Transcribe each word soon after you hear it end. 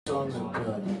Song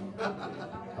that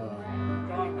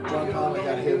John Conley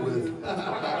got hit with.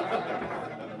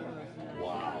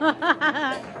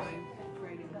 Wow.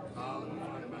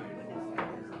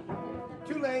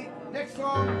 Too late. Next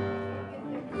song.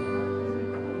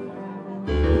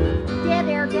 Dead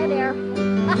air, dead air.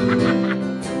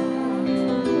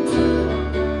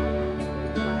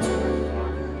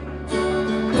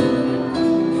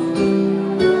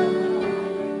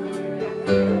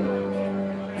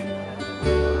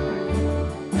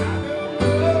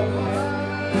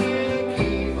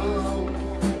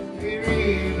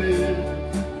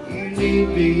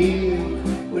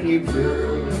 When you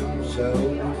burn so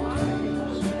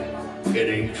times, it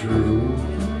ain't true.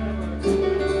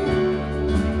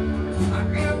 I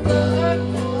got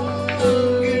one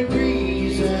good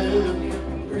reason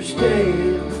for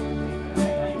staying.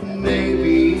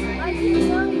 Maybe I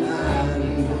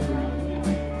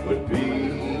would be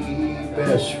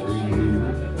best for you.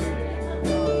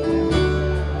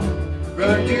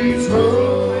 But these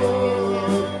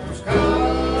roads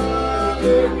colored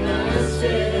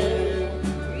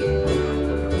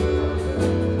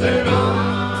that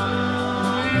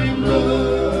I'm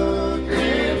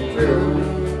looking through,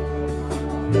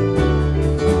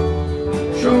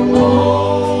 so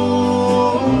only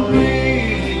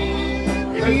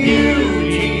the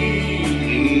beauty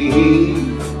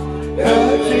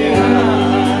that's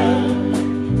behind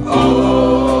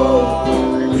all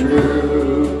the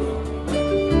truth.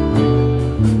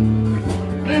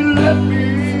 And let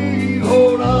me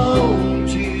hold on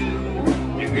to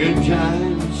the good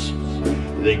times,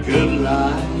 the good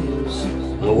lies,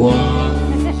 the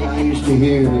ones I used to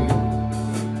hear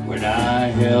when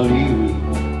I held you.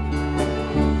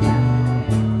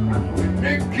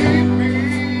 They keep me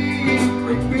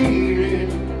from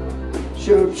feeling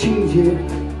so cheated,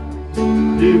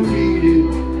 defeated.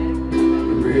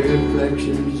 The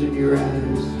reflections in your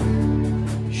eyes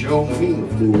show me a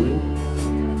fool.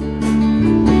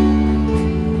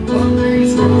 But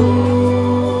these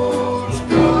roads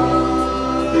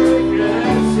colored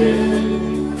glasses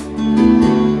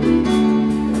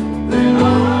that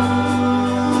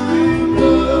I'm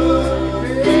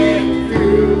looking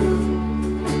through,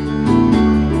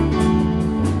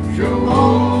 show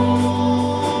only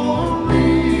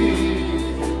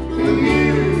the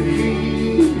beauty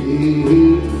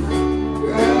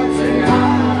that's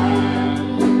behind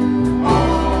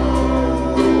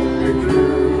all the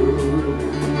truth.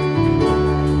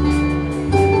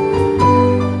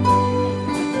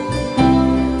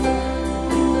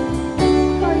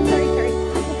 Sorry.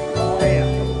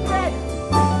 Red.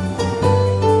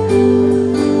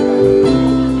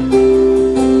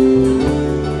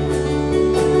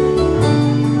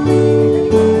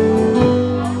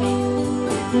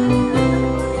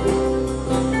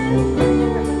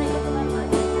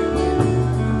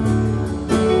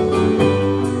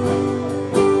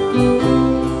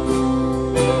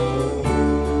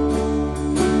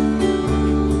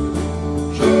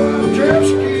 So I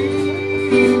just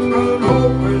keep on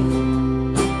hoping,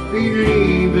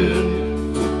 believing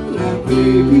that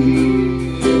maybe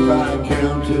if I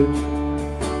counted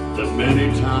the many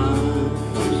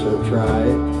times I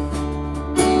tried,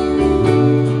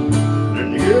 then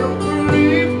you'll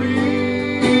believe me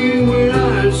when I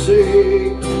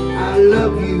say I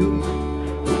love you,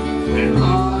 and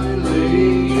I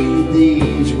lay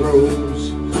these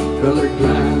rose-colored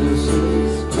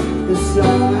glasses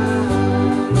aside.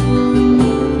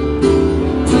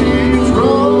 These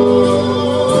rose-colored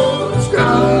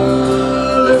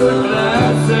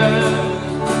glasses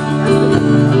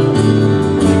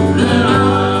that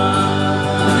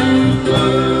I'm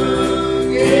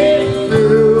looking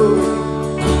through,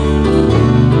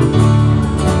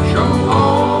 show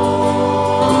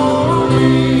only